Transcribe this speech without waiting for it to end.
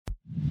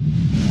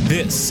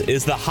This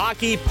is the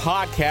Hockey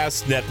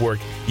Podcast Network,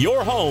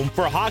 your home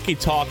for hockey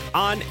talk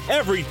on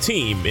every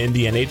team in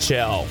the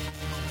NHL.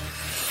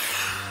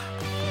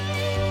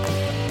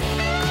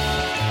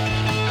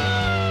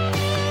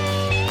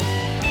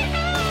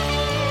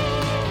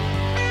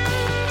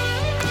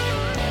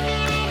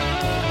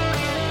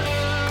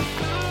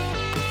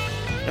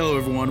 Hello,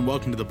 everyone.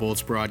 Welcome to the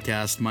Bolts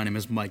broadcast. My name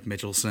is Mike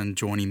Mitchelson.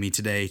 Joining me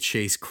today,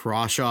 Chase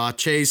Crawshaw.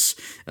 Chase,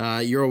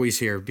 you're always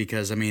here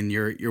because, I mean,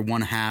 you're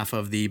one half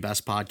of the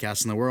best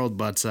podcast in the world.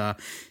 But,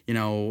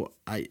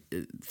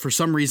 for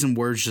some reason,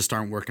 words just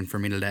aren't working for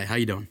me today. How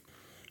you doing?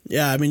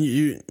 Yeah, I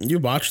mean, you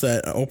watched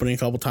that opening a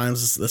couple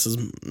times.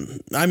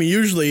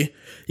 Usually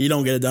you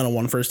don't get it done on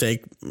one first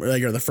take,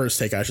 or the first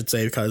take, I should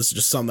say, because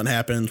just something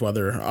happens,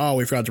 whether,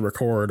 we forgot to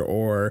record,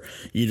 or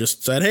you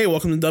just said, hey,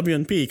 welcome to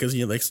WNP, because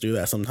you likes to do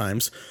that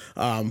sometimes.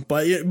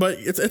 But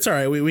it's all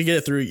right. We get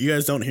it through. You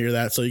guys don't hear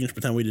that, so you can just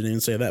pretend we didn't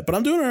even say that. But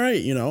I'm doing all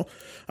right,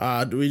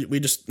 We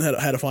just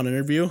had a fun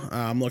interview.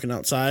 I'm looking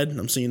outside.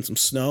 I'm seeing some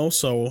snow,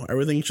 so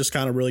everything's just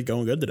kind of really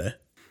going good today.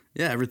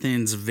 Yeah,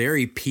 everything's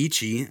very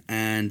peachy,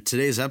 and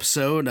today's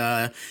episode,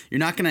 you're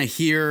not going to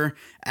hear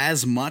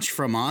as much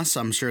from us.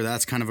 I'm sure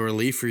that's kind of a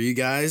relief for you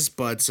guys,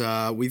 but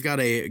we've got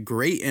a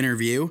great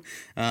interview.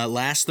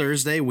 Last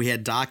Thursday, we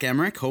had Doc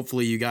Emrick.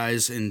 Hopefully you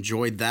guys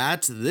enjoyed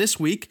that. This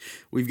week,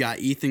 we've got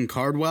Ethan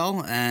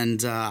Cardwell,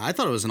 and I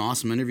thought it was an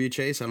awesome interview,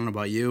 Chase. I don't know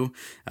about you.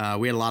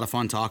 We had a lot of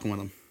fun talking with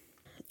him.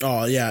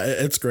 Oh yeah,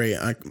 it's great.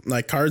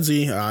 Like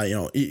Cardsy,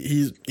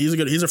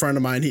 he's a friend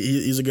of mine.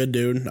 He's a good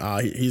dude.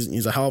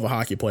 He's a hell of a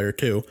hockey player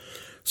too.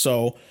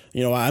 So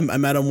I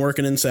met him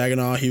working in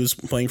Saginaw. He was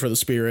playing for the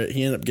Spirit.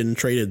 He ended up getting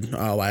traded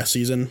last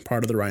season,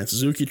 part of the Ryan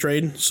Suzuki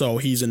trade. So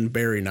he's in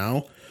Barrie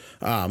now.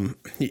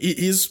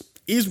 He's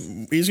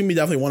gonna be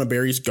definitely one of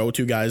Barrie's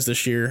go-to guys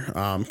this year.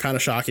 Kind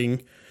of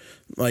shocking.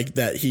 Like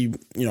that he,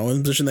 in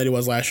the position that he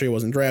was last year, he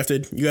wasn't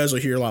drafted. You guys will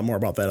hear a lot more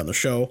about that on the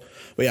show.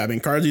 But yeah, I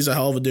mean, Cardsy's a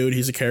hell of a dude.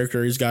 He's a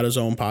character. He's got his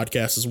own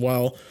podcast as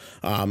well.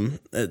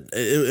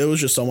 It was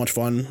just so much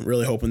fun.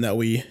 Really hoping that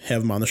we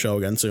have him on the show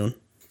again soon.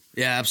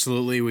 Yeah,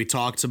 absolutely. We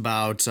talked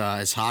about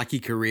his hockey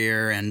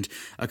career and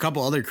a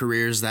couple other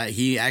careers that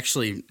he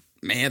actually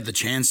may have the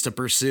chance to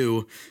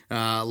pursue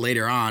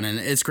later on. And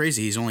it's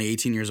crazy. He's only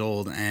 18 years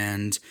old,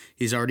 and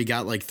he's already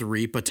got like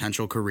 3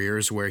 potential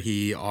careers where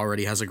he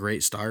already has a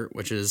great start,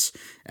 which is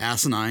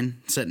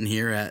asinine, sitting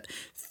here at,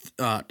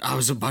 I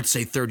was about to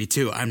say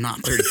 32. I'm not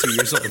 32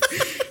 years old.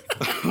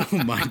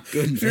 Oh, my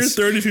goodness. If you're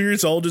 32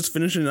 years old, just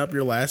finishing up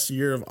your last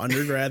year of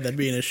undergrad, that'd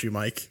be an issue,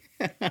 Mike.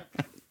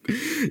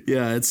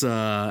 Yeah, it's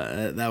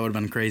that would have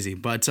been crazy.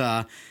 But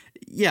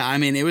yeah, I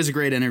mean, it was a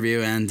great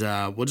interview, and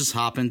we'll just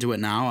hop into it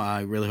now.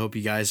 I really hope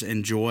you guys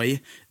enjoy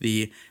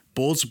the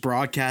Bolts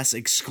broadcast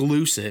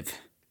exclusive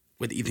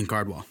with Ethan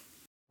Cardwell.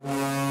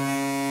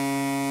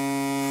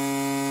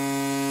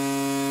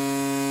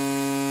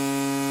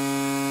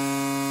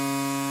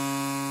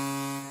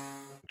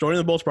 Joining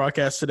the Bolts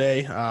broadcast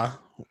today,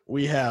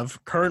 we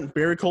have current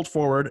Barrie Colt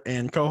forward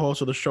and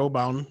co-host of the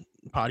Showbound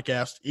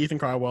podcast, Ethan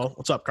Cardwell.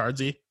 What's up,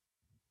 Cardsy?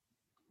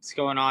 What's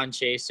going on,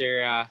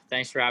 Chaser?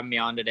 Thanks for having me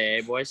on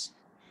today, boys.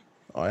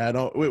 Oh yeah,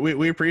 no,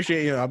 we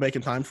appreciate you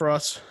making time for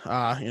us.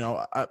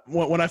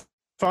 When I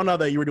found out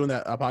that you were doing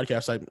that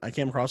podcast, I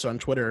came across it on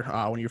Twitter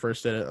when you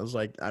first did it. I was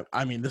like,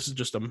 I mean, this is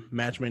just a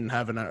match made in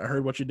heaven. I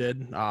heard what you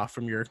did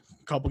from your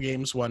couple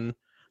games when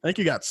I think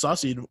you got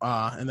sussied,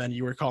 and then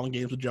you were calling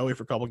games with Joey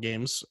for a couple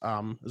games.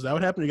 Is that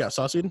what happened? You got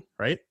sussied,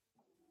 right?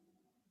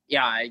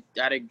 Yeah, I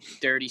had a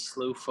dirty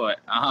slew foot.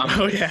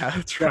 Oh yeah,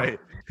 that's right.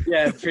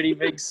 Yeah, pretty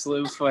big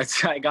slew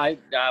foot. I got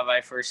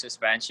my first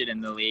suspension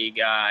in the league.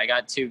 I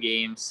got 2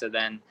 games. So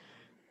then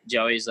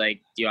Joey's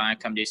like, do you want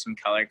to come do some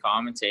color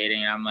commentating?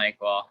 And I'm like,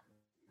 well,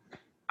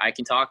 I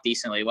can talk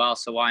decently well,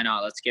 so why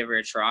not? Let's give her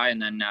a try.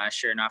 And then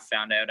sure enough,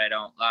 found out I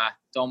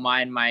don't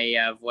mind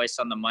my voice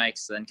on the mic,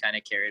 so then kind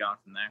of carried on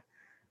from there.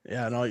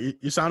 Yeah, no,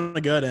 you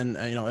sounded good, and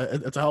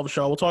it's a hell of a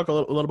show. We'll talk a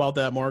little about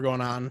that more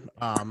going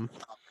on.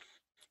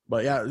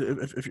 But yeah,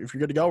 if you're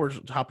good to go, we're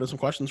just hopping into some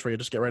questions for you.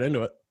 Just get right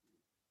into it.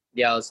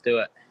 Yeah, let's do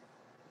it.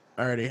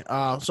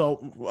 Alrighty.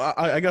 So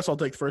I guess I'll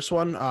take the first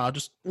one.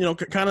 Just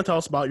kind of tell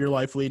us about your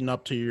life leading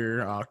up to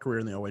your career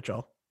in the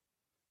OHL.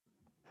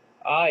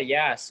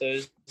 Yeah. So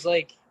it's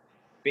like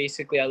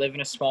basically I live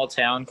in a small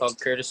town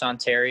called Curtis,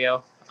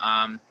 Ontario.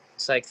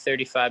 It's like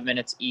 35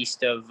 minutes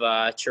east of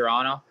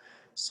Toronto.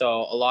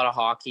 So a lot of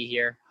hockey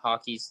here.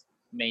 Hockey's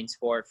main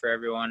sport for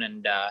everyone,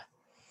 and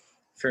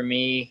for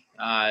me,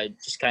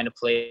 just kind of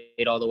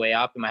played all the way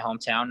up in my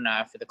hometown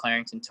for the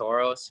Clarington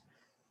Toros.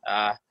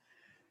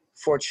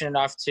 Fortunate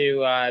enough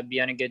to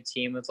be on a good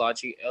team with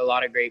a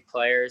lot of great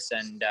players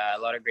and a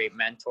lot of great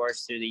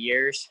mentors through the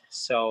years.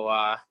 So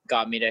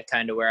got me to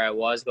kind of where I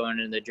was going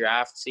into the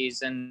draft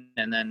season,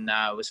 and then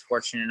was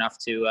fortunate enough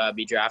to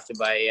be drafted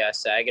by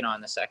Saginaw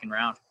in the second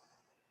round.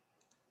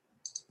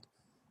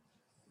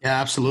 Yeah,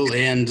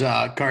 absolutely. And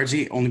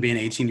Cardsy, only being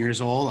 18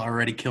 years old,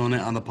 already killing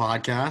it on the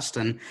podcast.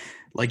 And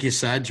like you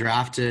said,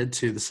 drafted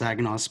to the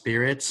Saginaw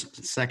Spirits,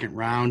 second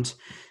round.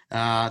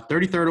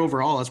 33rd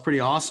overall. That's pretty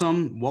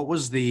awesome. What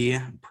was the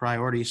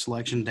priority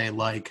selection day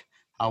like?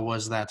 How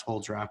was that whole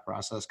draft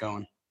process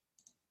going?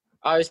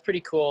 It was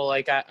pretty cool.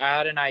 Like I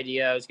had an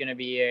idea I was going to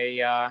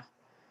be an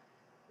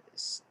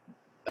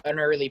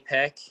early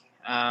pick.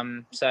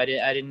 So I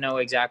didn't know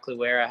exactly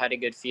where. I had a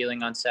good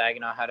feeling on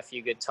Saginaw. I had a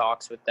few good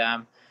talks with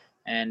them,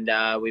 and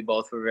we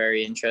both were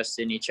very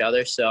interested in each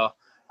other. So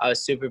I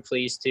was super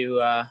pleased to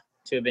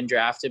have been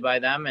drafted by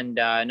them. And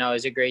no, it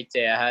was a great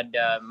day. I had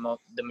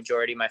the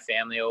majority of my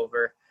family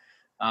over.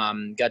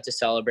 Got to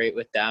celebrate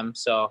with them.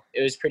 So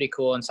it was pretty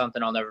cool and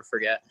something I'll never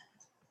forget.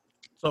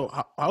 So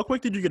how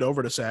quick did you get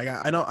over to SAG?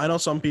 I know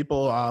some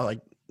people like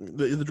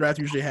the draft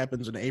usually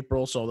happens in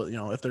April, so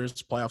that, if there's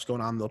playoffs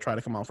going on, they'll try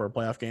to come out for a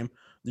playoff game.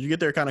 Did you get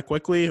there kind of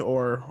quickly,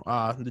 or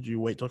did you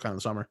wait till kind of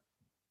the summer?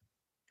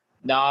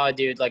 No,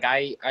 dude. Like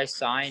I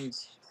signed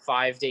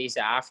 5 days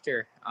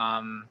after.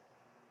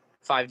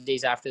 5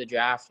 days after the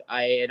draft.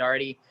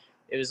 It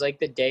was like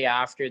the day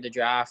after the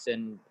draft,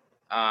 and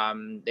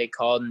they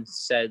called and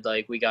said,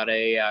 like, we got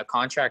a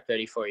contract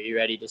ready for you. You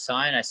ready to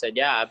sign? I said,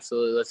 yeah,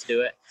 absolutely. Let's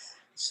do it.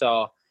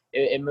 So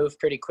it moved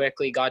pretty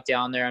quickly, got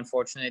down there.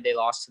 Unfortunately, they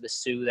lost to the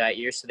Sioux that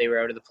year, so they were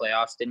out of the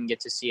playoffs. Didn't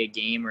get to see a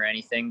game or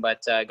anything,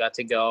 but got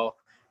to go.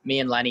 Me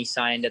and Lenny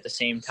signed at the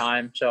same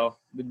time, so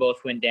we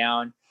both went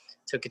down,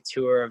 took a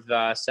tour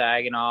of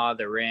Saginaw,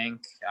 the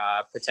rink,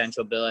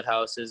 potential billet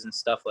houses and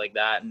stuff like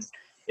that, and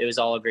it was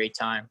all a great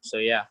time. So,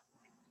 yeah.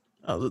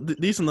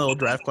 Decent little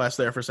draft class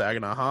there for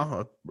Saginaw,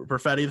 huh?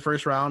 Perfetti the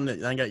first round,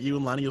 and I got you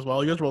and Lenny as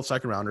well. You guys were both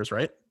second rounders,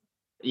 right?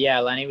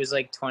 Yeah, Lenny was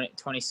like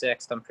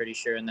 26th, I'm pretty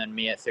sure, and then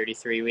me at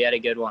 33. We had a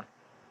good one.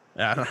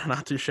 Yeah,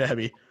 not too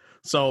shabby.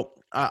 So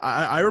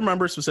I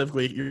remember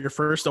specifically your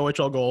first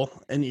OHL goal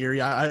in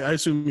Erie. I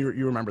assume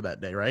you remember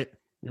that day, right?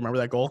 You remember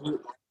that goal?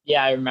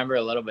 Yeah, I remember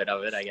a little bit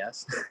of it, I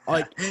guess.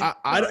 Like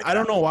I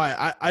don't know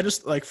why. I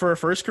just like for a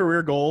first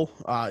career goal,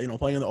 playing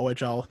in the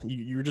OHL,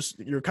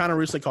 you're kind of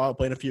recently caught up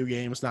playing a few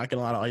games, not getting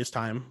a lot of ice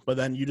time, but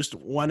then you just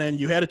went in.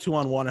 You had a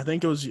 2-on-1. I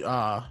think it was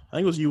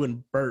you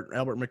and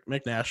Albert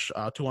McNash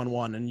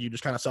 2-on-1, and you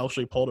just kind of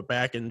selfishly pulled it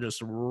back and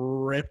just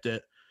ripped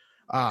it.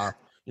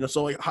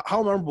 So like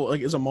how memorable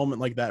like is a moment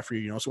like that for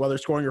you? So whether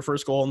scoring your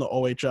first goal in the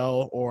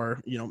OHL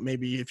or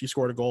maybe if you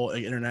scored a goal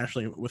like,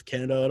 internationally with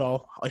Canada at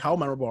all, like how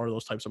memorable are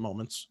those types of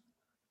moments?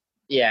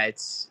 Yeah,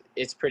 it's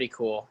pretty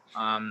cool.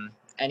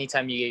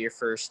 Anytime you get your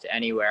first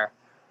anywhere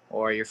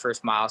or your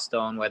first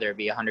milestone, whether it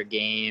be 100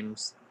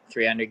 games,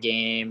 300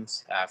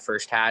 games,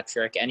 first hat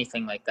trick,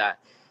 anything like that,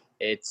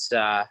 it's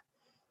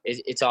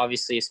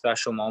obviously a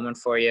special moment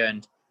for you.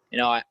 And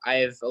I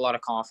have a lot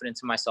of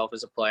confidence in myself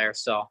as a player,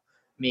 so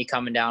me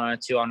coming down on a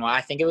 2-on-1. I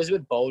think it was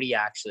with Bodie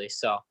actually.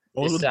 So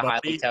this is a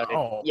highly touted.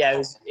 Oh.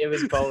 Yeah, it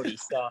was Bodie.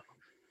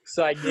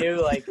 So I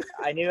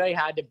knew I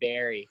had to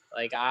bury.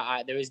 Like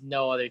I there was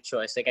no other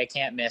choice. Like I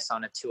can't miss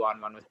on a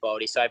 2-on-1 with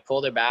Bodie. So I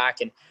pulled her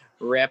back and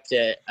ripped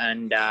it,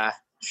 and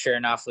sure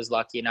enough was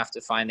lucky enough to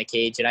find the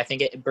cage. And I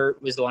think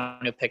Bert was the one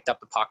who picked up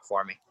the puck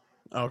for me.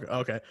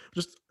 Okay.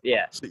 Just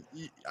yeah. So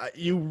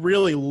you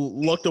really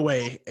looked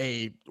away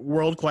a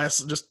world class,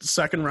 just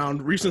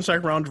recent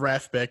second round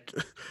draft pick.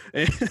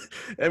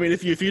 I mean,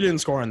 if you didn't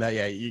score on that,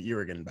 yeah, you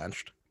were getting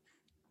benched.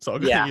 So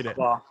yeah, you did.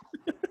 Well,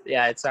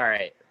 yeah, it's all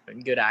right.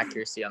 Good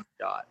accuracy on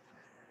the shot.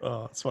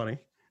 Oh, it's funny.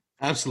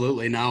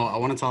 Absolutely. Now I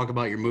want to talk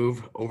about your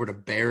move over to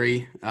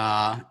Barrie.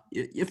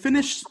 You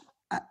finished,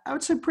 I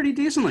would say, pretty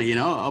decently.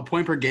 A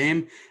point per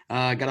game.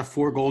 Got a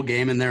 4-goal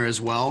game in there as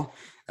well.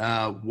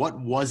 What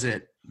was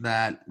it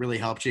that really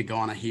helped you go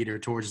on a heater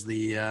towards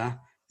the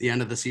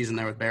end of the season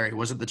there with Barrie?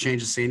 Was it the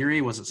change of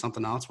scenery? Was it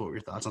something else? What were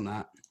your thoughts on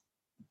that?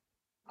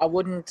 I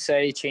wouldn't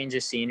say change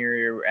of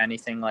scenery or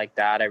anything like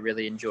that. I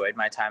really enjoyed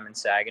my time in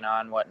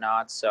Saginaw and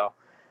whatnot. So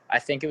I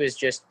think it was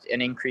just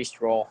an increased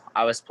role.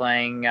 I was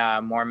playing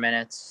more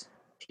minutes,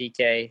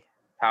 PK,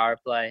 power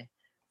play,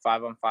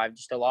 5-on-5,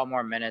 just a lot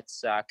more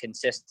minutes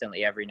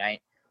consistently every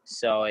night.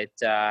 So it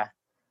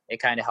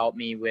kind of helped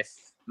me with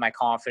my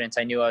confidence.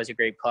 I knew I was a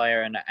great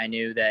player, and I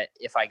knew that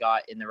if I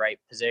got in the right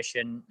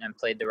position and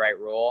played the right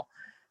role,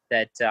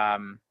 that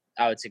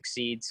I would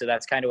succeed. So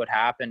that's kind of what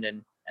happened.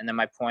 And then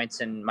my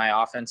points and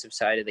my offensive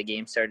side of the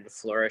game started to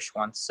flourish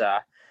once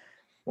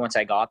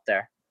I got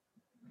there.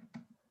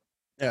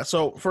 Yeah,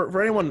 so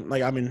for anyone, I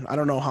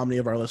don't know how many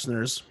of our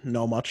listeners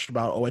know much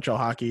about OHL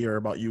hockey or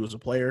about you as a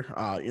player.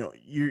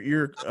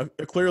 You're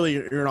clearly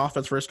you're an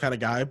offense first kind of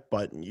guy,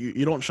 but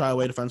you don't shy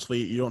away defensively.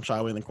 You don't shy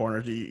away in the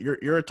corners.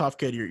 You're a tough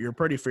kid. You're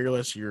pretty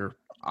fearless. You're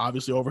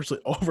obviously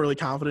overly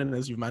confident,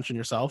 as you mentioned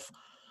yourself.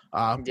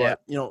 Yeah.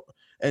 But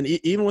and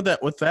even with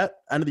that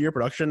end of the year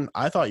production,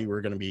 I thought you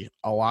were going to be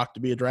a lock to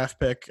be a draft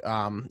pick.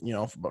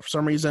 But for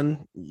some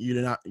reason you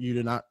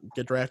did not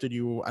get drafted.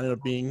 You ended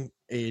up being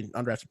an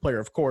undrafted player,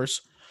 of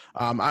course.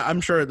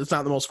 I'm sure it's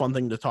not the most fun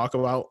thing to talk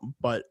about,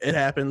 but it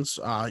happens.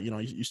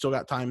 You still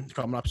got time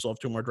coming up. Still have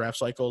 2 more draft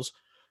cycles.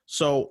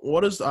 So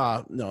what is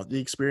the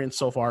experience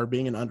so far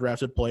being an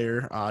undrafted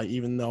player,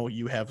 even though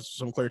you have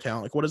some clear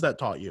talent? Like, what has that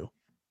taught you?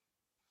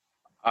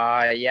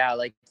 Yeah,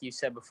 like you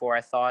said before,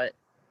 I thought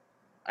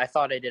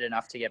I did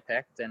enough to get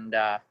picked, and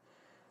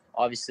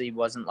obviously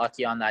wasn't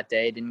lucky on that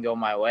day. It didn't go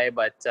my way,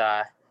 but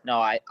no,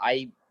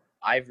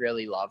 I've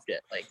really loved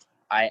it. Like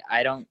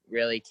I don't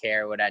really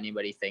care what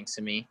anybody thinks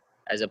of me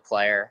as a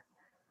player.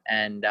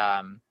 And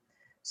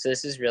so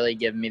this has really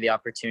given me the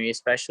opportunity,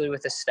 especially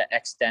with this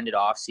extended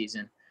off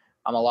season.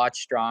 I'm a lot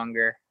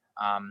stronger.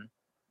 I'm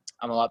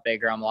a lot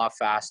bigger. I'm a lot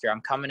faster.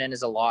 I'm coming in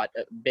as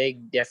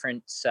big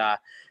difference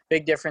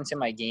in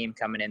my game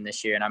coming in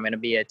this year. And I'm going to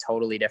be a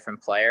totally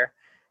different player.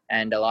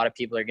 And a lot of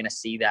people are going to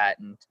see that.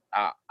 And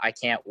I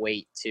can't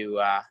wait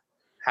to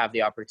have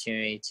the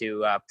opportunity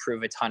to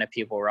prove a ton of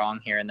people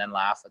wrong here and then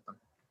laugh at them.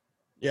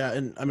 Yeah,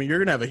 and I mean,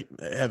 you're gonna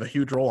have a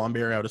huge role on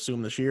Barrie, I would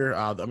assume, this year.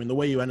 I mean, the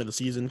way you ended the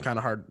season, kind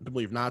of hard to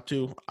believe not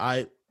to.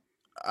 I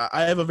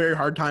have a very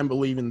hard time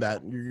believing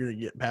that you're gonna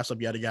get passed up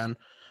yet again.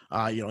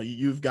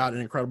 You've got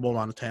an incredible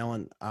amount of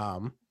talent.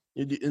 And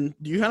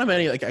do you kind of have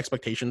any like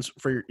expectations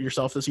for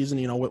yourself this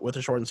season? With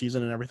the shortened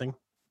season and everything.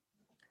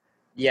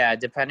 Yeah,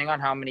 depending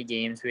on how many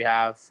games we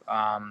have,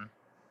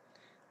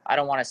 I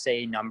don't want to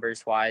say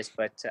numbers wise,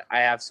 but I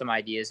have some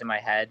ideas in my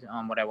head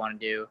on what I want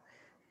to do.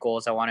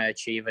 Goals I want to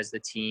achieve as the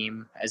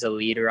team, as a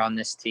leader on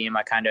this team.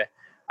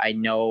 I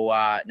know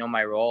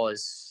my role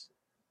is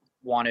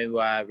want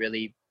to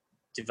really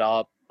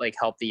develop, like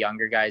help the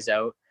younger guys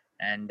out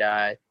and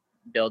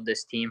build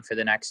this team for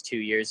the next 2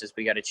 years as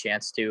we got a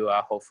chance to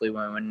hopefully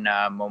win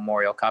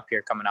Memorial Cup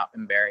here coming up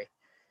in Barrie.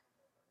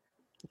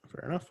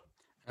 Fair enough.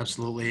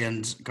 Absolutely.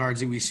 And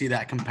Guardsy, we see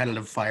that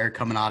competitive fire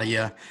coming out of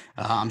you.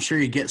 I'm sure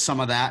you get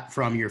some of that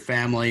from your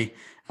family,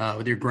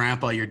 with your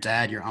grandpa, your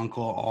dad, your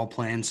uncle, all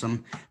playing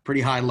some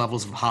pretty high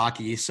levels of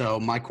hockey. So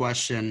my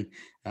question,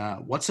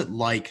 what's it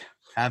like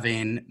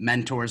having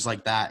mentors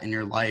like that in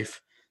your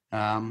life,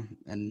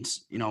 and,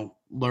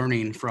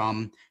 learning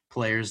from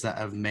players that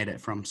have made it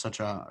to such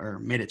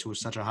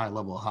a high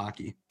level of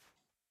hockey?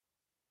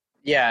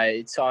 Yeah,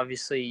 it's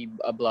obviously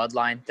a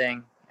bloodline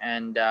thing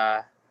and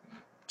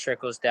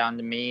trickles down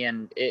to me,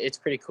 and it's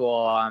pretty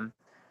cool.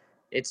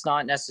 It's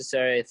not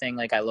necessarily a thing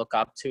like I look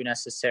up to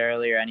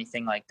necessarily or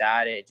anything like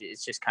that.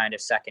 It's just kind of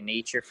second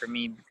nature for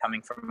me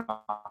coming from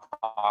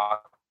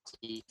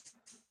hockey.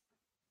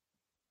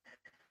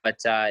 But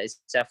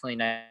it's definitely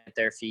not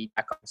their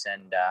feedback,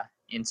 and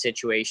in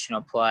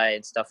situational play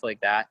and stuff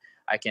like that,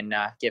 I can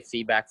get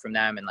feedback from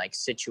them and like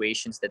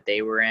situations that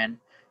they were in,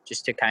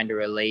 just to kind of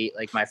relate,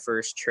 like my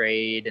first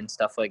trade and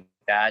stuff like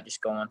that,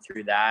 just going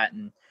through that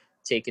and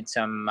taking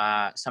some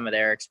of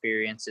their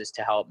experiences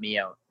to help me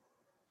out.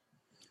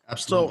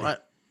 Absolutely.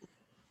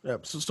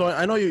 So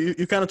I know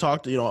you kind of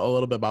talked, a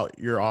little bit about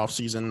your off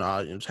season,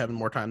 just having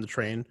more time to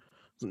train.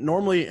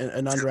 Normally,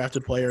 an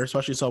undrafted player,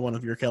 especially someone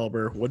of your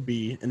caliber, would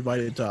be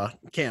invited to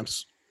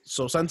camps.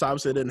 So since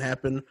obviously it didn't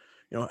happen,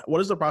 what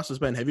has the process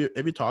been? Have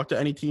you talked to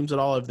any teams at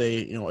all? Have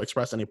they,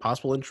 expressed any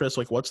possible interest?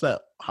 Like, what's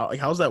that?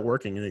 How's that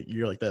working in a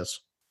year like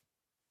this?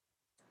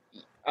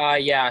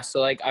 Yeah.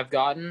 So like I've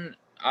been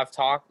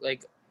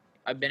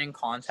in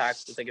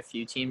contact with like a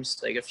few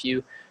teams, like a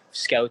few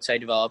scouts I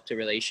developed a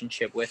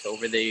relationship with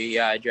over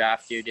the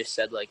draft year. Just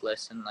said like,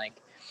 listen, like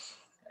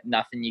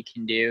nothing you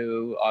can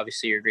do.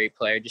 Obviously you're a great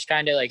player. Just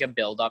kind of like a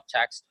build up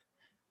text,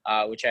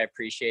 which I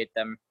appreciate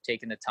them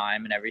taking the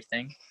time and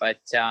everything. But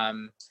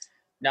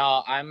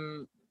no,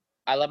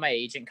 I let my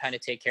agent kind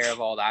of take care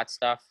of all that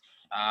stuff.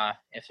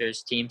 If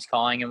there's teams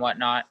calling and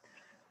whatnot,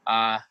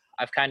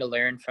 I've kind of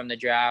learned from the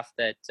draft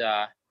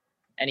that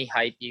any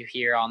hype you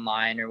hear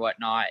online or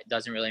whatnot, it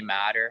doesn't really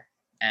matter.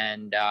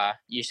 And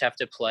you just have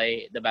to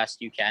play the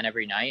best you can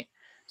every night.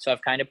 So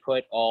I've kind of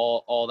put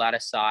all that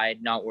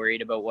aside, not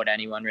worried about what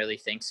anyone really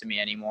thinks of me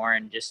anymore,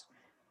 and just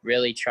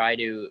really try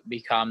to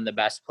become the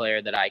best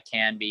player that I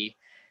can be,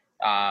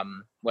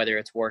 whether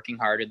it's working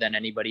harder than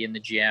anybody in the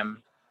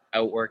gym,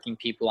 outworking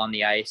people on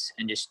the ice,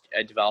 and just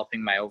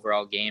developing my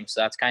overall game.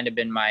 So that's kind of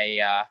been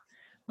my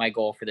my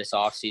goal for this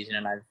off season,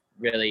 and I've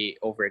really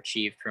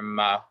overachieved from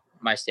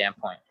my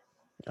standpoint.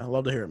 I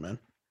love to hear it, man.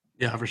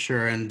 Yeah, for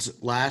sure. And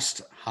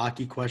last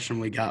hockey question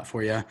we got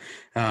for you.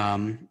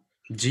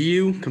 Do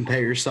you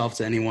compare yourself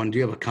to anyone? Do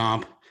you have a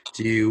comp?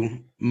 Do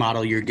you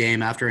model your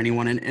game after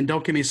anyone? And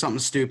don't give me something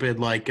stupid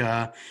like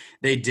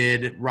they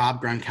did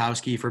Rob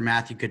Gronkowski for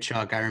Matthew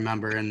Tkachuk, I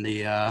remember, in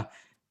the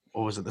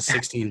the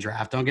 16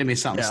 draft. Don't give me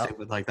something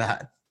stupid like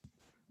that.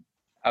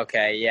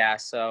 Okay, yeah.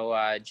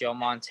 So Joe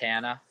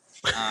Montana.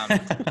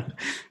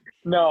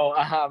 No,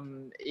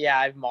 yeah,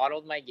 I've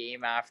modeled my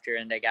game after,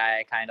 and the guy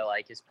I kind of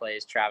like his play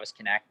is Travis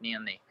Konecny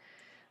on the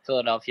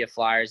Philadelphia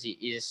Flyers.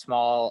 He's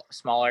a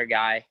smaller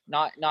guy,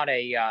 not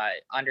a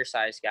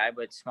undersized guy,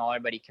 but smaller,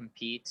 but he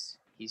competes.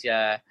 He's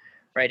a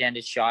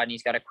right-handed shot, and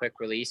he's got a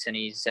quick release, and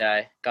he's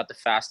got the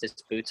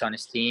fastest boots on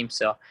his team.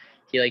 So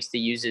he likes to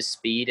use his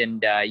speed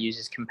and use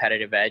his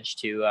competitive edge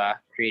to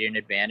create an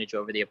advantage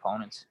over the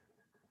opponents.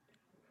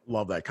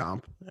 Love that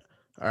comp.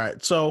 All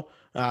right, so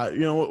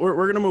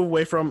we're going to move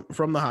away from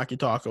the hockey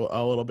talk a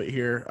little bit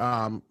here.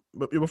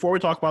 But before we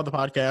talk about the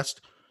podcast,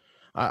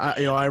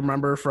 I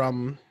remember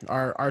from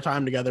our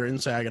time together in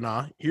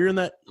Saginaw, hearing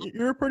that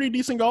you're a pretty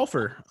decent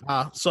golfer.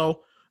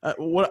 So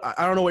What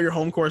I don't know what your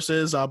home course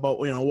is, but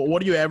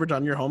what do you average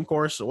on your home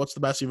course? What's the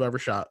best you've ever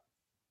shot?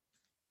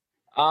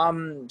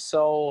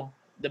 So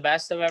the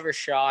best I've ever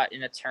shot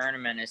in a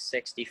tournament is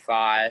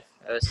 65.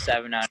 It was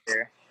 7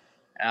 under.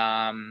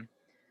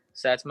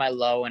 So that's my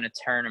low in a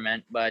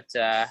tournament. But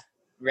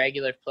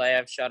regular play,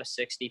 I've shot a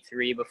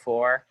 63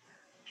 before.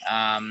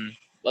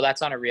 Well,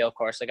 that's on a real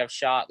course. Like I've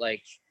shot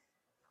like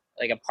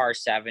a par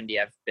 70.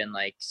 I've been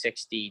like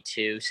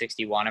 62,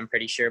 61. I'm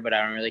pretty sure, but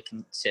I don't really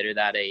consider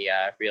that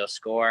a real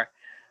score.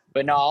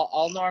 But no,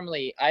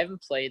 I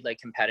haven't played like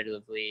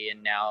competitively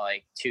in now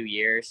like 2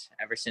 years,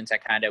 ever since I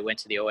kind of went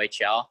to the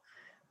OHL.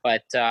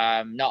 But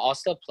no, I'll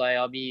still play.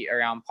 I'll be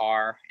around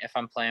par. If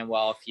I'm playing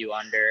well, a few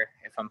under.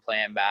 If I'm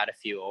playing bad, a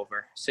few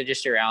over. So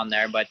just around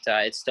there. But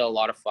it's still a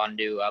lot of fun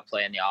to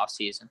play in the off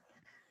season.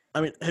 I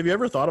mean, have you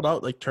ever thought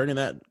about like turning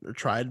that or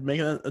tried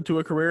making that into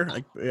a career,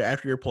 like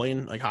after you're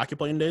playing like hockey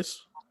playing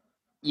days?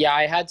 Yeah,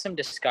 I had some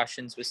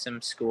discussions with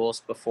some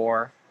schools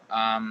before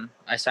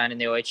I signed in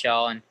the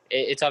OHL, and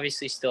it's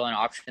obviously still an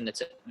option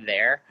that's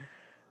there.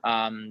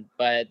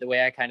 But the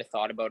way I kind of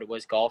thought about it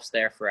was golf's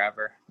there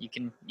forever. You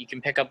can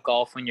pick up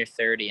golf when you're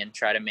 30 and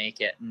try to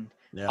make it. And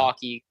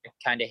hockey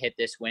kind of hit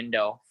this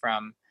window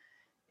from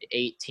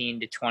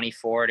 18 to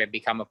 24 to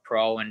become a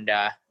pro and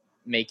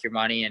make your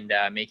money and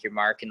make your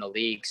mark in the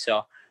league.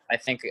 So I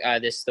think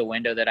this is the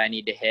window that I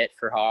need to hit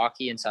for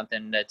hockey, and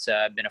something that's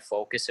been a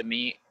focus of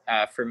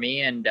for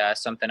me, and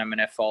something I'm going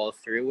to follow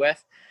through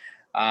with.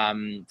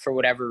 For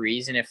whatever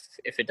reason, if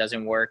it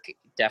doesn't work,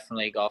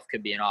 definitely golf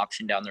could be an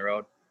option down the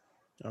road.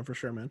 Oh, for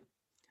sure, man.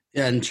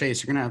 Yeah, and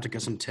Chase, you're going to have to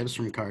get some tips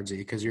from Cardsy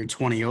because your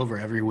 20 over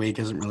every week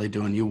isn't really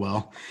doing you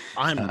well.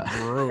 I'm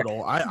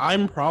brutal.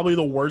 I'm probably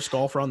the worst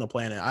golfer on the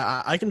planet.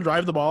 I can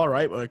drive the ball all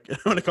right, but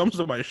when it comes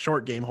to my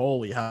short game,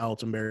 holy hell,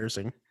 it's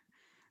embarrassing.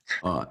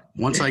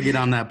 Once I get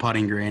on that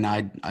putting green,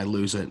 I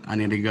lose it. I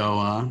need to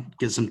go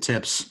get some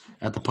tips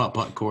at the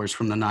putt course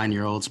from the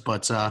 9-year-olds.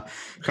 But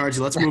Cardsy,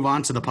 let's move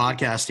on to the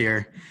podcast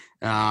here.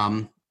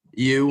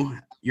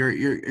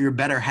 Your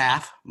better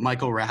half,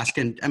 Michael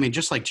Raskin. I mean,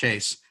 just like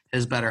Chase,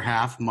 his better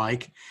half,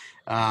 Mike.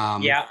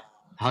 Yeah.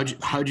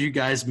 How'd you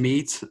guys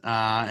meet,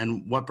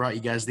 and what brought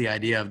you guys the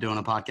idea of doing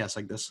a podcast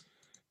like this?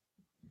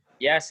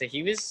 Yeah, so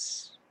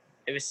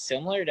it was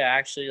similar to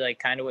actually like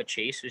kind of what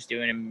Chase was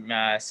doing in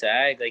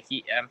SAG. Like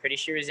I'm pretty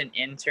sure he was an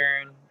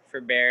intern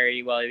for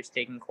Barry while he was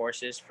taking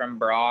courses from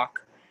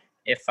Brock,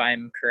 if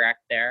I'm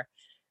correct there.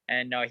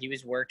 And no, he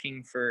was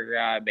working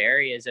for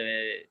Barry as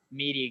a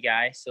media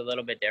guy, so a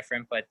little bit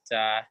different. But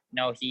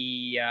no,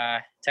 he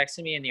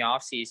texted me in the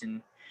off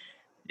season.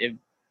 It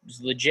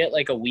was legit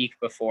like a week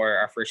before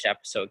our first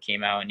episode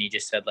came out, and he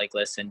just said like,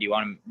 "Listen, do you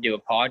want to do a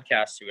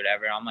podcast or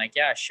whatever?" And I'm like,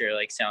 "Yeah, sure.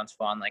 Like, sounds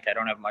fun. Like, I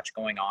don't have much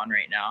going on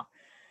right now."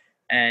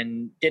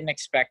 And didn't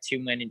expect too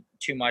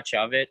much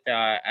of it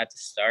at the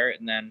start,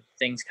 and then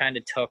things kind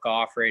of took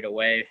off right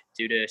away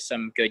due to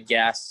some good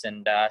guests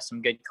and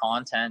some good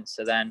content.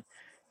 So then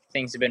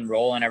things have been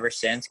rolling ever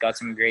since. Got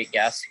some great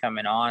guests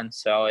coming on,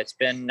 so it's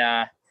been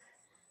a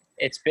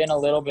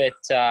little bit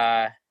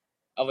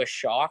of a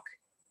shock,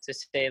 to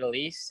say the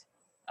least.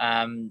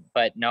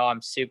 But no,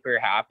 I'm super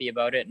happy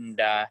about it, and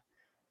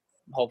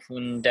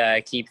hoping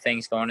to keep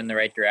things going in the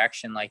right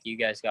direction like you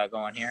guys got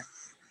going here.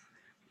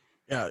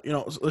 Yeah,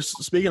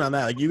 speaking on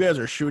that, like you guys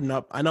are shooting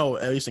up. I know,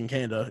 at least in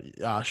Canada,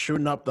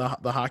 shooting up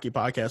the hockey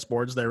podcast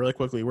boards there really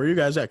quickly. Where are you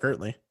guys at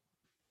currently?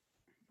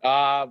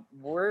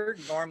 We're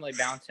normally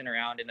bouncing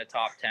around in the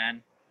top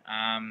 10.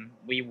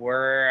 We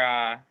were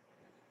at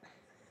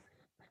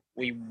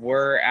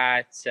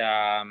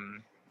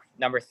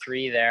number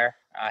 3 there.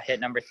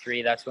 Hit number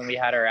 3. That's when we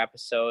had our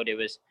episode. It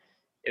was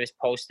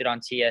posted on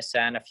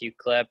TSN, a few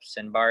clips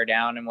and Bar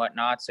Down and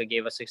whatnot, so it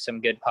gave us some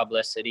good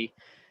publicity.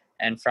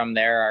 And from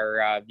there,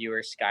 our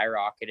viewers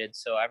skyrocketed.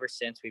 So ever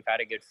since, we've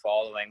had a good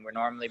following. We're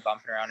normally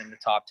bumping around in the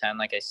top 10,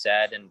 like I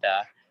said, and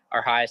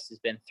our highest has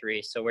been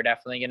 3. So we're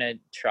definitely going to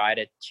try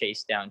to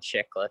chase down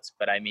Chicklets.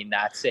 But I mean,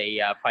 that's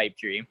a pipe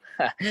dream.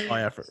 Oh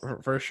yeah,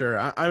 for sure.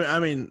 I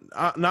mean,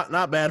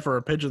 not bad for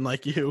a pigeon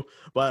like you,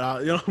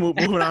 but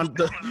moving on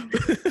to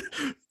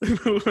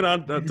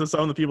some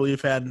of the people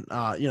you've had.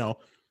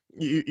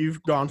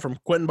 You've gone from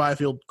Quentin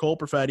Byfield, Cole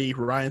Perfetti,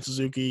 Ryan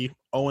Suzuki,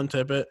 Owen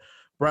Tippett,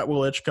 Brett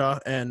Wilichka,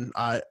 and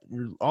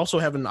you're also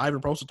having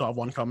Ivan Prosvetov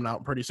one coming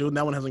out pretty soon.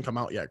 That one hasn't come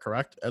out yet,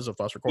 correct? As of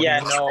us recording.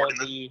 Yeah, no,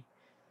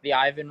 the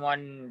Ivan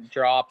one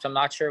dropped. I'm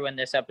not sure when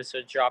this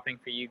episode's dropping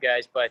for you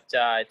guys, but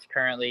it's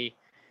currently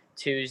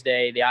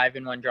Tuesday. The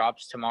Ivan one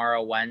drops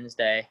tomorrow,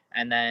 Wednesday,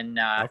 and then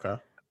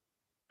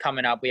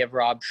coming up we have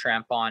Rob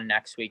Schremp on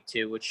next week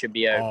too, which should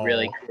be a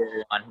really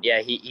cool one.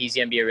 Yeah, he's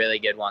gonna be a really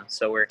good one,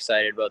 so we're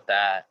excited about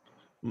that.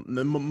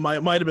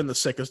 Might have been the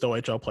sickest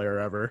OHL player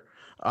ever.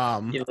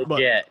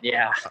 Legit,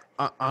 yeah.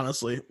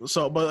 Honestly,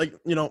 but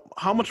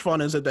how much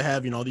fun is it to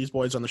have these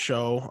boys on the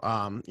show?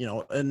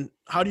 And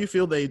how do you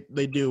feel they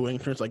do in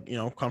terms of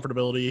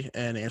comfortability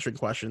and answering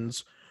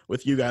questions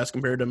with you guys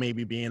compared to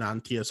maybe being on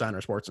TSN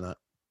or Sportsnet?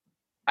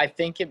 I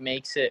think it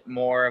makes it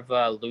more of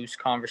a loose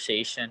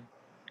conversation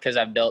because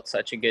I've built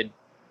such a good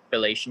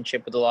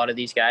relationship with a lot of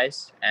these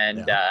guys,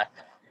 and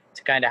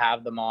to kind of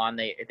have them on,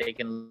 they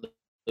can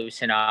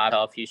loosen up,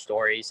 tell a few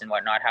stories and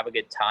whatnot, have a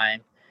good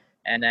time.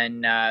 And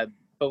then,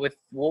 but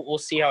we'll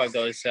see how it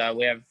goes.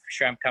 We have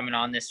Shrimp coming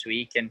on this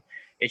week, and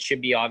it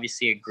should be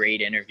obviously a great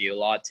interview, a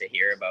lot to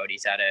hear about.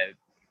 He's had a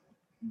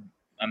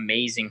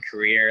amazing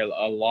career,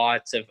 a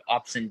lots of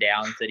ups and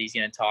downs that he's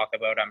going to talk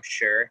about, I'm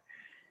sure.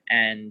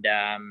 And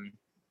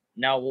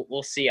no,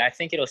 we'll see. I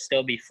think it'll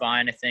still be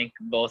fun. I think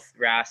both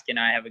Rask and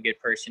I have a good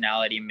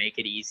personality and make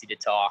it easy to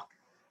talk.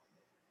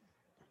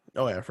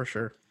 Oh yeah, for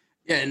sure.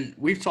 Yeah, and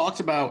we've talked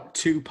about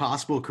 2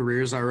 possible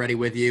careers already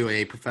with you,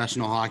 a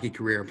professional hockey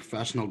career, a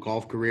professional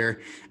golf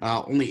career,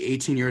 only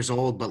 18 years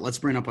old, but let's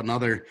bring up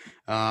another.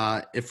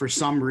 If for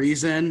some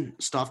reason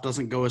stuff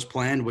doesn't go as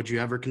planned, would you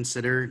ever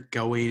consider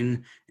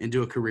going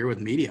into a career with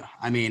media?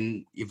 I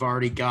mean, you've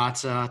already got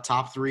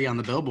top 3 on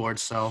the billboard,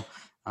 so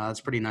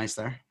that's pretty nice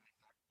there.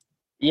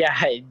 Yeah,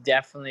 it'd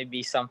definitely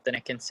be something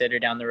to consider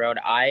down the road.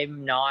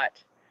 I'm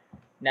not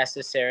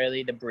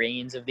necessarily the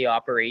brains of the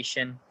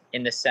operation,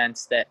 in the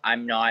sense that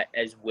I'm not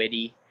as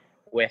witty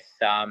with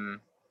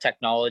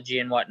technology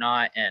and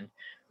whatnot, and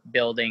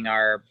building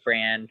our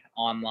brand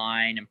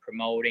online and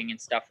promoting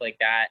and stuff like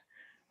that.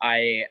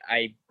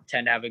 I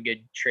tend to have a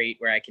good trait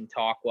where I can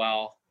talk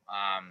well.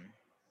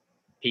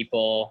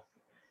 People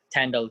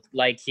tend to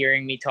like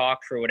hearing me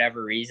talk for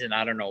whatever reason.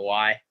 I don't know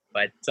why,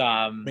 but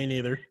Me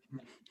neither.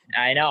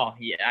 I know.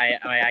 Yeah,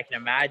 I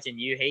can imagine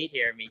you hate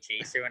hearing me,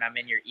 Chaser, when I'm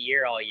in your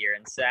ear all year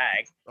in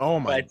SAG. Oh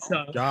my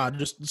God!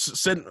 Just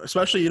sit,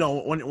 especially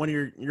when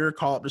you're a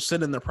call up, just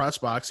sit in the press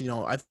box.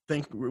 I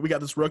think we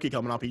got this rookie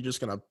coming up. He's just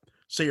gonna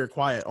say you're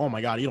quiet. Oh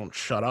my God! You don't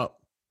shut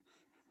up.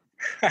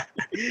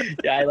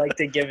 Yeah, I like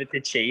to give it to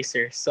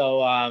Chaser.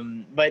 So,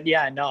 but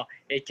yeah, no,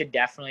 it could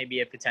definitely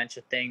be a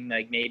potential thing,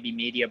 like maybe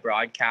media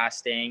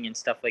broadcasting and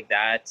stuff like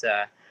that.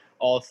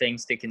 All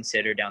things to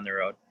consider down the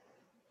road.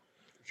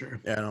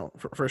 Sure. Yeah, no,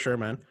 for sure,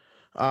 man.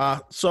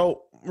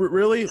 So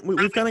really,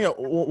 we've kind of got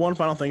one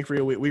final thing for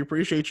you. We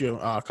appreciate you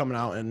coming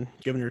out and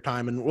giving your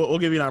time, and we'll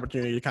give you an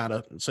opportunity to kind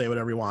of say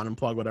whatever you want and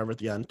plug whatever at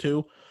the end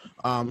too.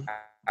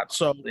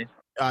 Absolutely.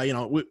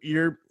 So,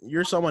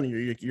 you're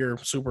someone, you're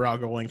super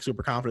outgoing,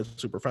 super confident,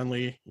 super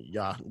friendly.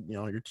 Yeah,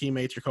 your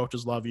teammates, your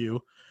coaches love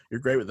you.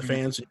 You're great with the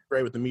fans, you're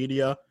great with the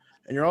media,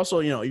 and you're also,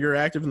 you're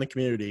active in the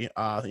community.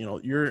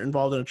 You're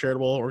involved in a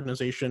charitable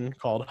organization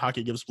called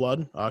Hockey Gives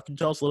Blood. Can you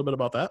tell us a little bit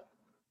about that?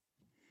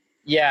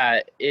 Yeah,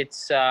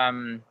 it's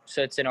so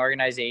it's an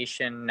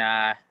organization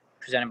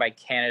presented by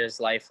Canada's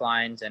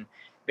Lifelines, and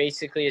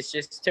basically it's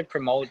just to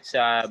promote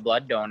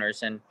blood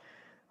donors. And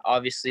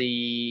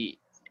obviously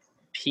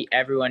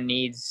everyone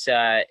needs,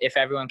 if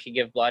everyone could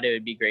give blood, it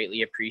would be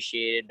greatly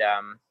appreciated.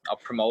 I'll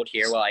promote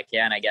here while I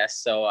can, I guess.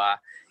 So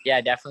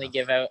yeah,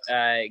 definitely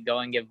go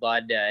and give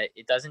blood.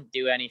 It doesn't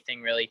do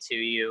anything really to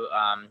you.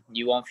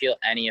 You won't feel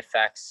any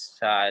effects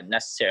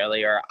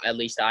necessarily, or at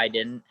least I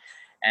didn't.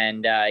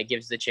 And it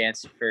gives the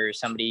chance for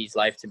somebody's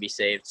life to be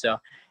saved. So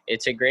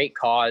it's a great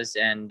cause,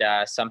 and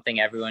something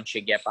everyone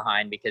should get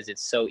behind, because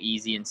it's so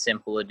easy and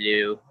simple to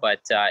do, but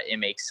it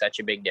makes such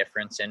a big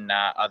difference in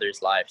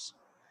others' lives.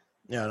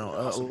 Yeah, no,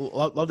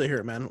 love to hear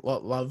it, man.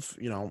 Love,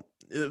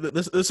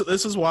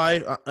 this is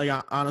why,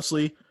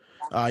 honestly,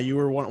 you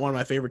were one of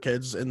my favorite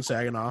kids in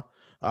Saginaw.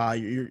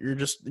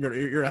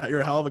 You're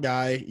a hell of a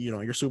guy.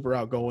 You're super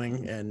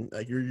outgoing, and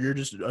like you're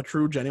just a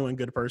true, genuine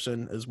good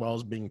person, as well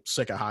as being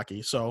sick of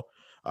hockey. So,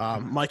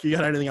 Mike, you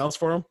got anything else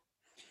for him?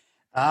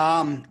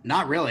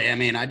 Not really. I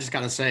mean, I just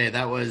got to say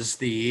that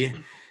was you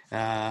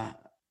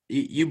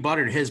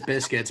buttered his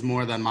biscuits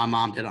more than my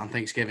mom did on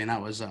Thanksgiving.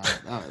 That was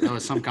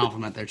some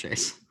compliment there,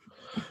 Chase.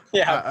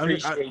 Yeah, I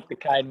appreciate the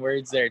kind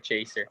words there,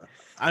 Chaser.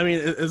 I mean,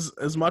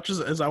 as much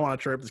as I want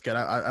to chirp this kid,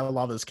 I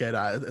love this kid.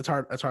 It's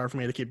hard for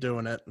me to keep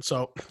doing it.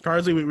 So,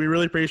 Carsey, we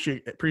really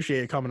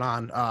appreciate you coming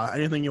on.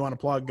 Anything you want to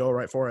plug, go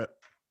right for it.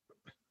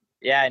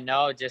 Yeah,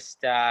 no,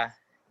 just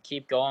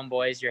keep going,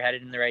 boys. You're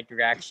headed in the right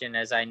direction.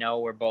 As I know,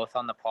 we're both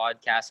on the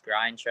podcast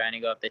grind, trying to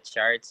go up the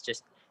charts.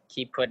 Just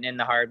keep putting in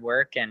the hard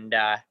work, and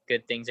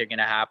good things are going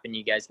to happen.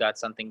 You guys got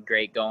something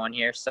great going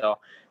here. So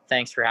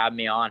thanks for having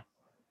me on.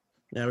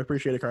 Yeah, we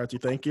appreciate it,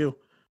 Carsey. Thank you.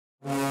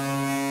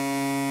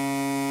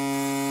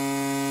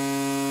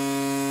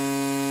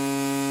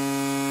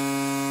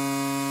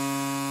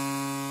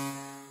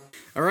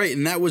 All right,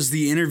 and that was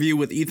the interview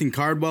with Ethan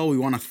Cardwell. We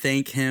want to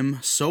thank him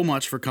so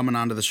much for coming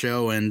onto the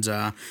show, and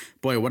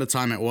boy, what a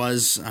time it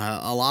was.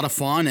 A lot of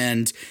fun,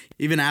 and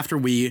even after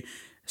we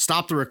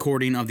stopped the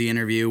recording of the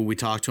interview, we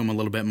talked to him a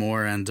little bit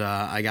more, and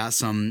I got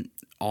some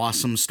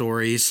awesome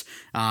stories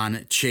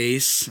on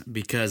Chase,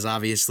 because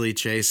obviously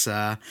Chase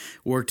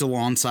worked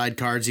alongside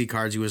Cardsy.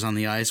 Cardsy was on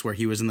the ice where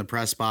he was in the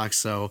press box,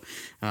 so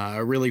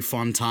a really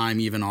fun time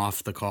even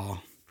off the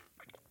call.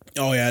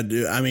 Oh yeah,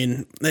 dude. I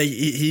mean,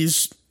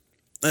 he's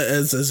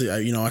as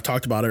I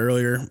talked about it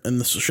earlier in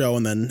the show,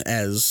 and then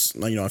as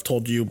I've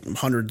told you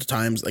hundreds of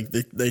times, like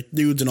the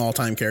dude's an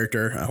all-time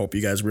character. I hope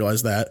you guys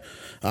realize that.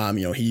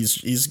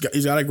 He's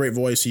got a great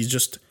voice.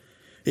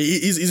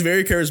 He's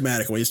very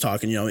charismatic when he's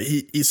talking. You know,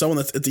 he's someone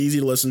that's it's easy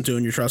to listen to,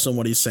 and you trust him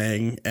what he's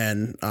saying.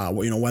 And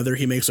you know, whether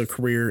he makes a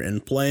career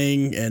in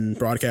playing and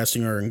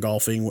broadcasting or in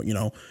golfing, you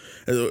know,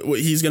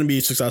 he's going to be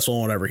successful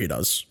in whatever he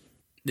does.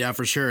 Yeah,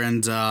 for sure.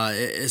 And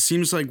it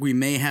seems like we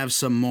may have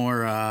some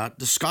more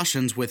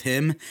discussions with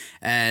him,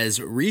 as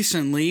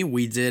recently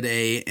we did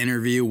a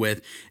interview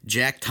with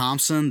Jack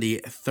Thompson,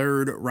 the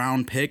 3rd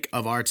round pick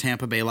of our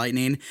Tampa Bay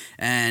Lightning.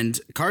 And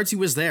Cardsy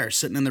was there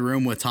sitting in the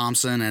room with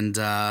Thompson. And,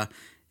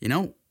 you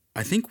know,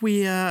 I think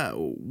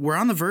we're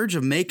on the verge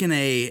of making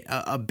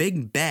a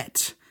big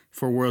bet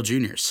for World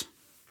Juniors.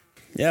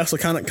 Yeah, so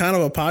kind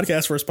of a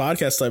podcast versus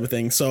podcast type of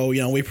thing. So, you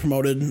know, we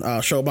promoted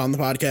Showbound on the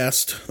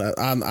podcast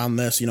on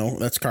this. You know,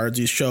 that's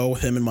Cardsy's show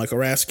with him and Michael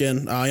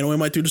Raskin. You know, we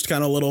might do just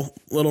kind of a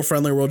little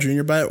friendly World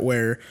Junior bet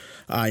where,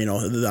 you know,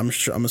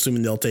 I'm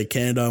assuming they'll take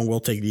Canada and we'll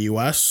take the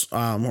U.S.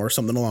 Or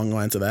something along the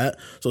lines of that.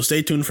 So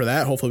stay tuned for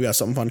that. Hopefully we got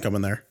something fun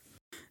coming there.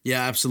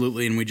 Yeah,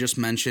 absolutely. And we just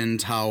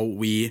mentioned how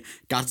we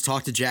got to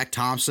talk to Jack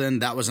Thompson.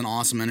 That was an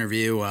awesome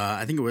interview.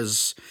 I think it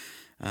was,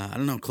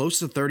 close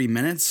to 30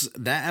 minutes.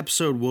 That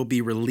episode will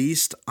be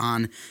released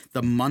on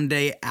the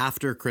Monday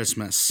after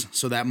Christmas.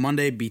 So that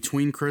Monday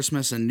between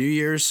Christmas and New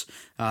Year's,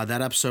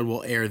 that episode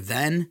will air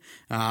then.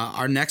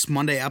 Our next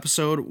Monday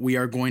episode, we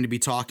are going to be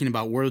talking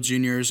about World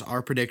Juniors,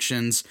 our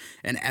predictions,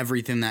 and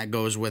everything that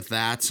goes with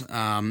that.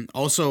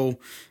 Also,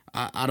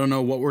 I don't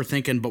know what we're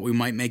thinking, but we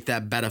might make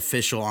that bet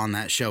official on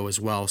that show as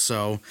well.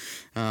 So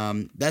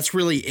that's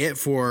really it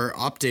for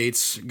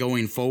updates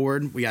going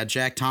forward. We got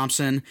Jack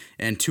Thompson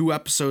and 2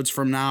 episodes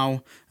from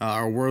now,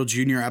 our World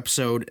Junior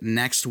episode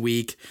next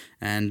week.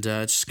 And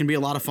it's just going to be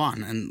a lot of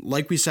fun. And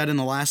like we said in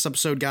the last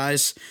episode,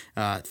 guys,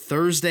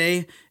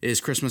 Thursday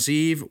is Christmas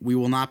Eve. We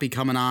will not be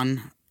coming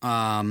on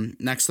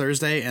next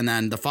Thursday, and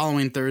then the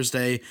following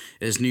Thursday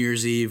is New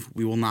Year's Eve.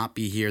 We will not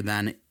be here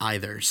then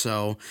either.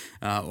 So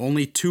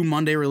only 2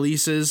 Monday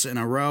releases in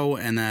a row,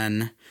 and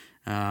then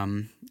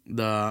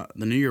the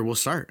new year will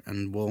start,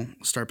 and we'll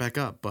start back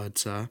up. But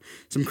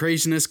some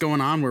craziness going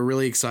on. We're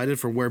really excited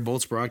for where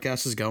Bolts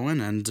Broadcast is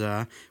going,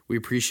 and we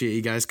appreciate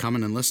you guys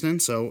coming and listening.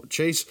 So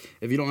Chase,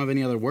 if you don't have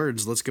any other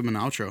words, let's give them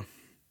an outro.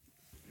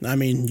 I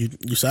mean,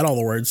 you said all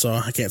the words, so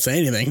I can't say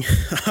anything.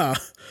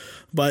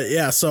 But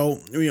yeah, so,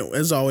 you know,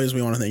 as always,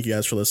 we want to thank you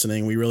guys for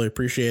listening. We really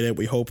appreciate it.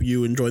 We hope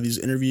you enjoy these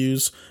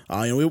interviews.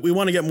 You know, we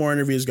want to get more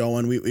interviews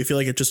going. We feel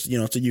like it just, you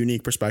know, it's a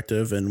unique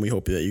perspective, and we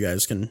hope that you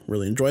guys can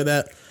really enjoy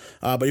that.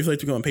 But if you'd like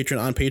to go on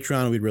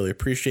Patreon, we'd really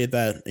appreciate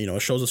that. You know,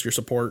 it shows us your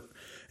support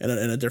in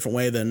a different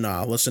way than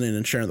listening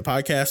and sharing the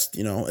podcast.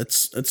 You know,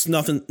 it's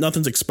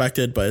nothing's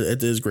expected, but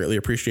it is greatly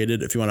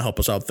appreciated if you want to help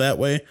us out that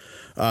way.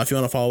 If you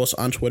want to follow us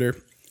on Twitter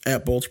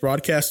at Bolts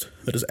Broadcast,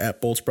 that is at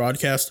Bolts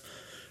Broadcast.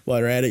 While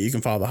you're at it, you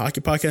can follow the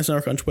Hockey Podcast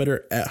Network on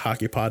Twitter at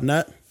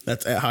HockeyPodNet.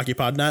 That's at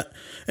HockeyPodNet.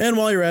 And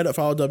while you're at it,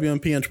 follow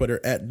WNP on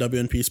Twitter at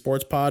WNP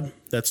Sports Pod.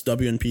 That's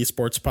WNP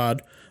Sports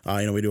Pod.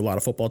 You know, we do a lot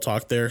of football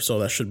talk there, so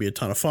that should be a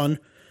ton of fun.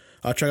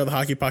 Check out the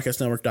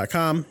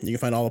HockeyPodcastNetwork.com. You can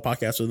find all the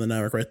podcasts of the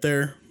network right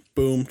there.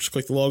 Boom, just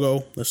click the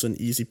logo. Listen,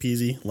 easy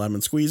peasy, lemon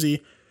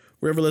squeezy.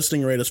 Wherever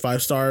listening, rate us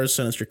 5 stars.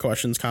 Send us your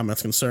questions,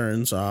 comments,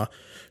 concerns.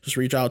 Just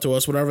reach out to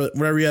us. Whatever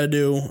you got to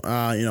do.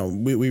 You know,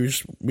 we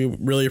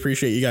really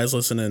appreciate you guys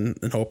listening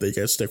and hope that you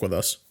guys stick with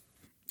us.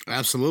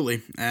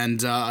 Absolutely.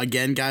 And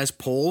again, guys,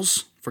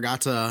 polls.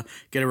 Forgot to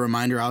get a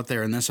reminder out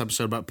there in this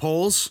episode, but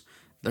polls,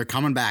 they're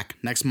coming back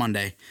next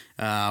Monday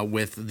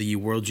with the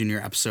World Junior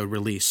episode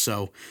release.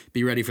 So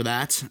be ready for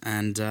that.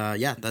 And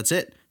yeah, that's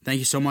it. Thank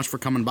you so much for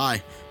coming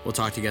by. We'll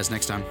talk to you guys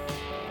next time.